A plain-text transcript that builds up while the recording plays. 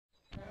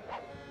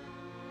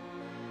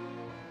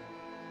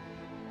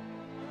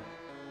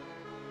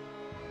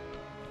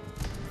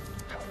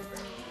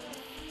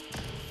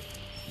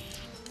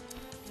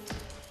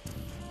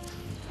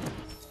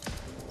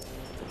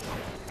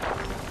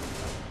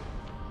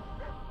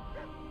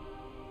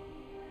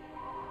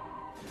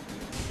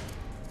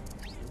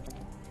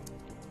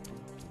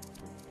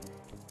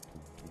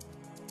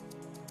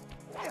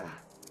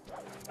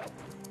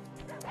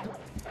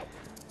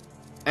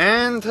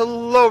And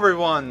hello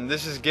everyone,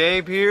 this is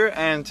Gabe here,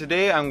 and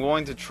today I'm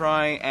going to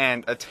try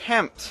and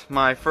attempt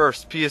my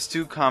first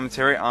PS2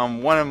 commentary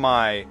on one of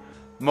my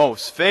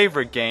most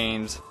favorite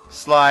games,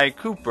 Sly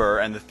Cooper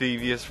and the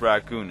Thievius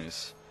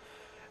Racoonus.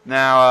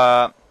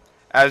 Now,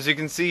 as you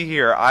can see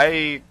here,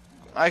 I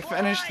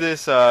finished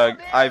this,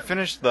 I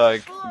finished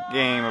the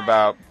game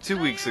about 2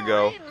 weeks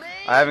ago.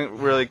 I haven't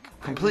really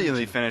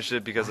completely finished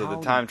it because of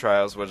the time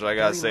trials, which I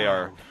gotta say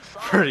are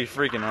pretty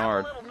freaking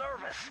hard.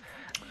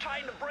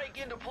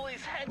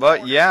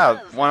 But yeah,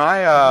 when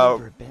I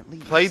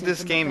played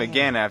this game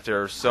again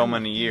after so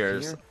many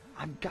years,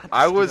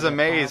 I was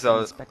amazed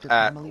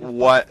at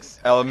what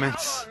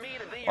elements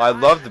I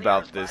loved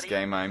about this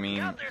game. I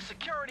mean,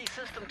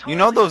 you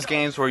know those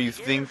games where you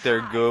think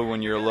they're good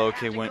when you're a little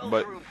kid,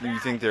 but you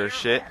think they're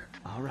shit?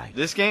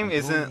 This game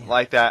isn't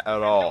like that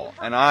at all,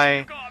 and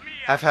I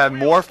have had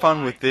more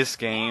fun with this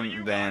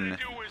game than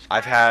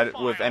I've had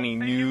with any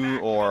new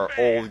or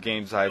old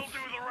games I've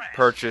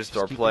purchased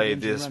or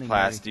played this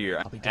past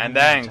year, and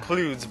that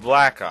includes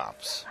Black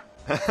Ops.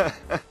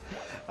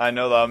 I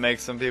know that'll make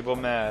some people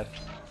mad.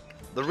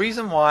 The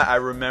reason why I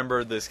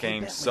remember this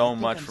game so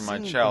much from my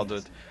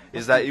childhood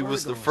is that it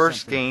was the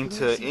first game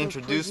to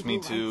introduce me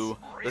to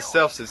the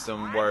stealth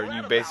system, where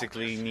you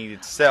basically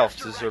needed stealth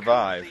to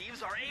survive.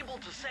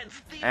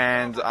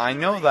 And I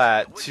know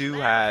that 2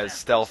 has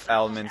stealth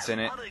elements in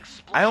it.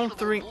 I don't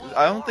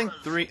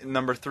think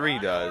number 3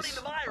 does.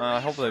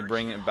 Hopefully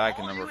bring it back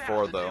in number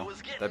 4 though.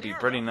 That'd be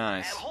pretty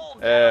nice.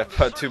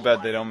 But too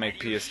bad they don't make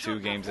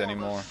PS2 games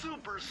anymore.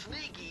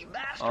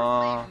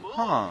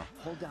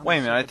 Wait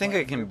a minute, I think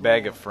I can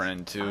beg a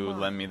friend to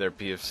lend me their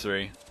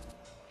PS3.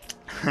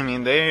 I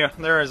mean,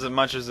 they're as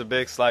much as a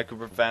big Sly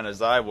Cooper fan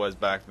as I was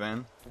back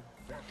then.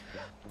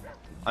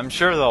 I'm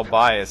sure they'll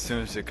buy it as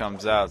soon as it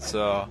comes out,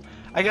 so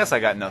I guess I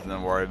got nothing to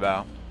worry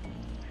about.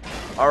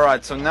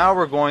 Alright, so now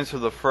we're going to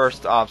the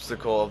first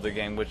obstacle of the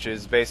game, which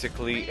is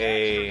basically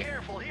I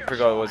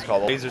forgot what it's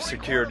called, a laser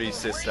security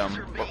system.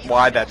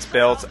 Why that's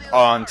built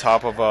on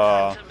top of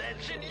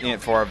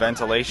for a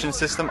ventilation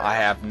system, I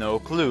have no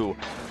clue.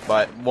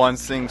 But one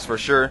thing's for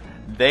sure,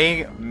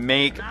 they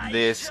make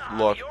this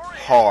look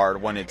hard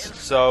when it's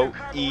so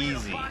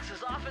easy.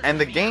 And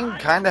the game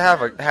kind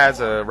of has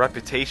a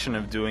reputation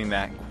of doing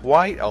that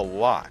quite a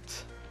lot.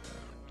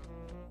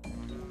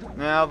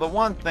 Now, the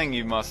one thing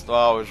you must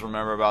always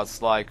remember about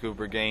Sly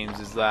Cooper games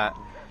is that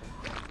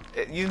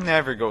you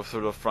never go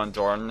through the front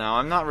door. Now,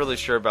 I'm not really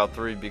sure about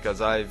 3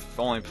 because I've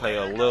only played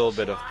a little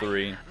bit of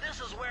 3.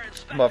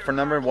 But for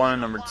number 1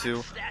 and number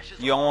 2,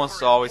 you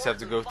almost always have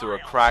to go through a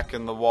crack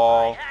in the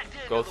wall,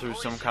 go through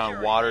some kind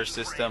of water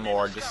system,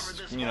 or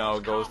just, you know,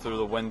 go through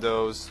the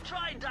windows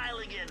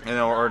in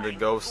order to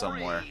go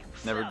somewhere.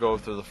 Never go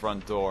through the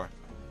front door.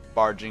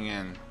 Barging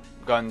in,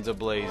 guns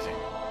a-blazing.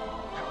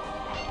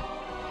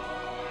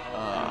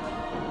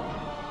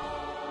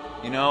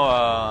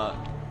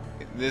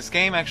 This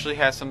game actually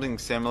has something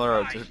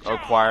similar to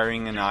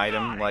acquiring an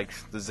item, like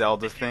the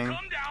Zelda thing.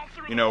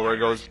 You know, where it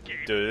goes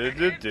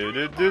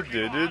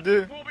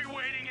do-do-do-do-do-do-do-do.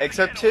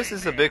 Except his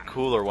is a bit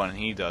cooler when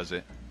he does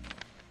it.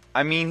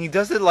 I mean, he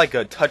does it like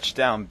a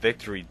touchdown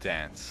victory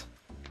dance.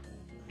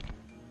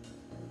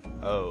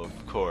 Oh,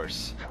 of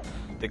course.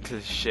 The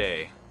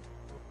cliché.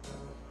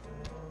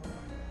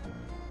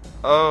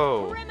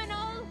 Oh,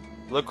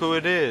 look who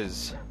it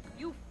is.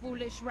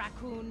 Foolish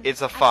raccoon.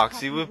 It's a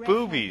foxy with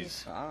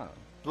boobies. Ah,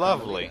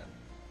 lovely.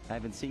 I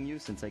haven't seen you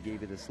since I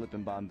gave you the slip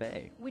in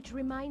Bombay. Which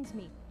reminds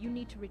me, you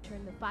need to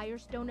return the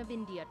Firestone of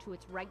India to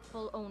its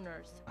rightful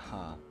owners.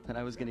 And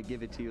I was gonna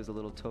give it to you as a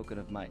little token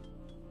of my...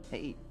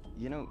 Hey,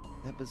 you know,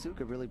 that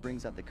bazooka really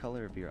brings out the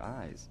color of your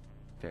eyes.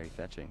 Very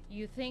fetching.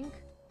 You think?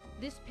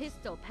 This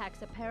pistol packs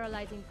a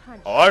paralyzing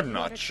punch. I'm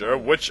not sure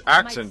which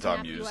accent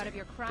I'm using.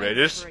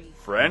 British?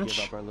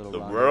 French? The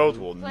world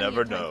will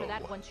never know.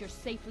 Once you're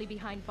safely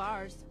behind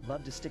bars.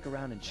 Love to stick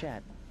around and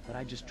chat, but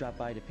I just dropped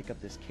by to pick up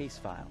this case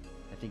file.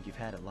 I think you've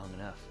had it long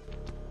enough.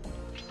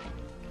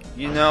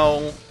 You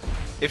know,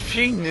 if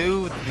she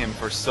knew him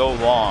for so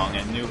long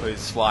and knew his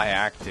sly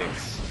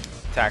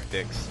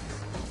tactics,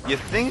 you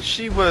think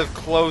she would have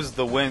closed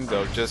the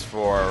window just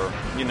for,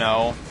 you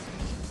know,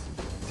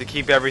 to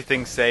keep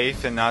everything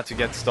safe and not to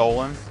get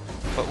stolen?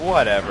 But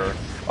whatever.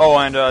 Oh,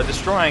 and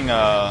destroying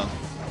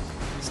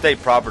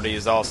state property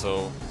is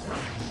also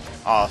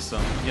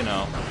awesome, you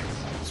know.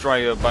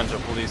 Destroying a bunch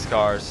of police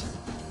cars.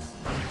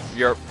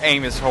 Your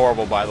aim is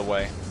horrible, by the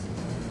way.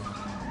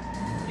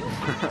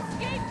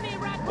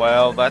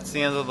 Well, that's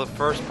the end of the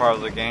first part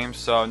of the game,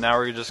 so now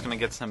we're just gonna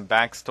get some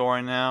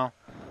backstory now.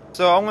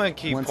 So I'm gonna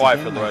keep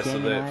quiet for the rest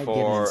of it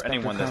for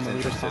anyone that's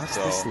interested.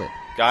 So,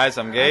 guys,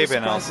 I'm Gabe,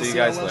 and I'll see you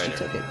guys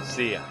later.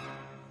 See ya.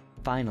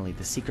 Finally,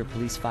 the secret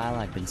police file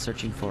I've been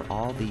searching for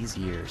all these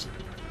years.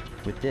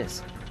 With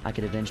this, I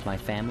could avenge my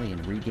family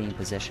and regain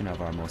possession of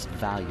our most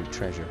valued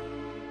treasure.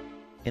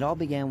 It all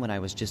began when I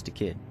was just a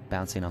kid,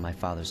 bouncing on my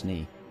father's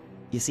knee.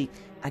 You see,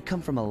 I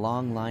come from a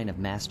long line of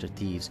master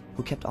thieves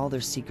who kept all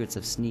their secrets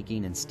of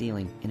sneaking and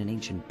stealing in an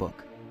ancient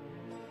book.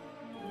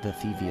 The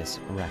Thievius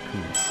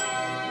Racoonus.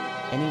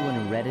 Anyone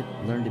who read it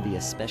learned to be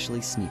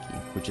especially sneaky,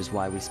 which is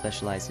why we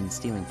specialized in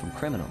stealing from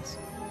criminals.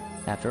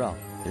 After all,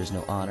 there's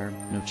no honor,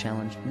 no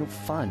challenge, no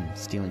fun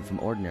stealing from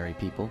ordinary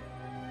people.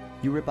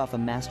 You rip off a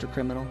master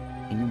criminal,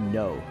 and you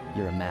know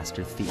you're a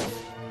master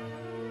thief.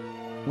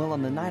 Well,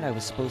 on the night I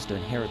was supposed to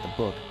inherit the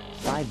book,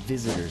 5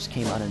 visitors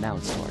came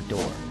unannounced to our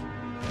door.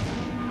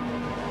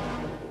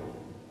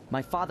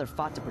 My father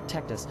fought to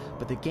protect us,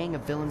 but the gang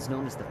of villains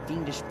known as the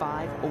Fiendish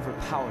Five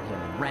overpowered him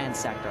and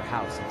ransacked our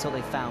house until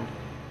they found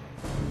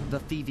the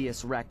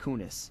Thievius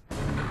Racoonus.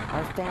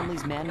 Our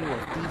family's manual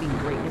of thieving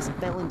greatness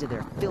fell into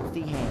their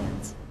filthy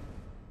hands.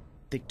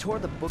 They tore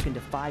the book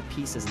into 5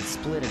 pieces and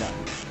split it up,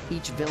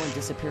 each villain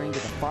disappearing to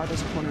the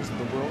farthest corners of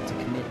the world to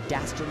commit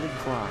dastardly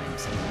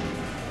crimes.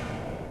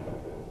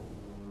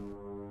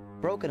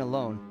 Broken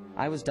alone,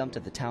 I was dumped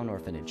at the town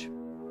orphanage.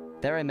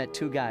 There I met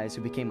 2 guys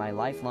who became my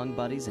lifelong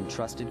buddies and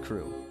trusted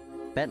crew.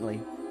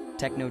 Bentley,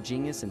 techno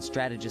genius and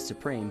strategist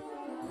supreme,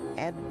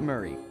 and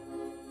Murray,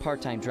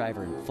 part-time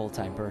driver and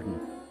full-time burden.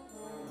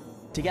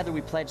 Together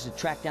we pledged to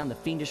track down the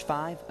Fiendish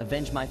Five,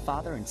 avenge my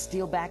father, and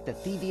steal back the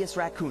Thievius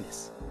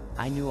Racoonus.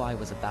 I knew I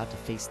was about to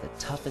face the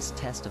toughest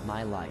test of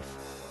my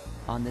life.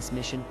 On this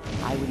mission,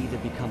 I would either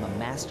become a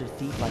master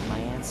thief like my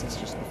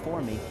ancestors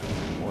before me,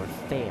 or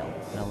fail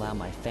and allow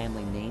my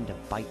family name to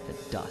bite the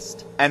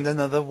dust. And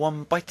another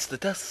one bites the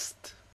dust.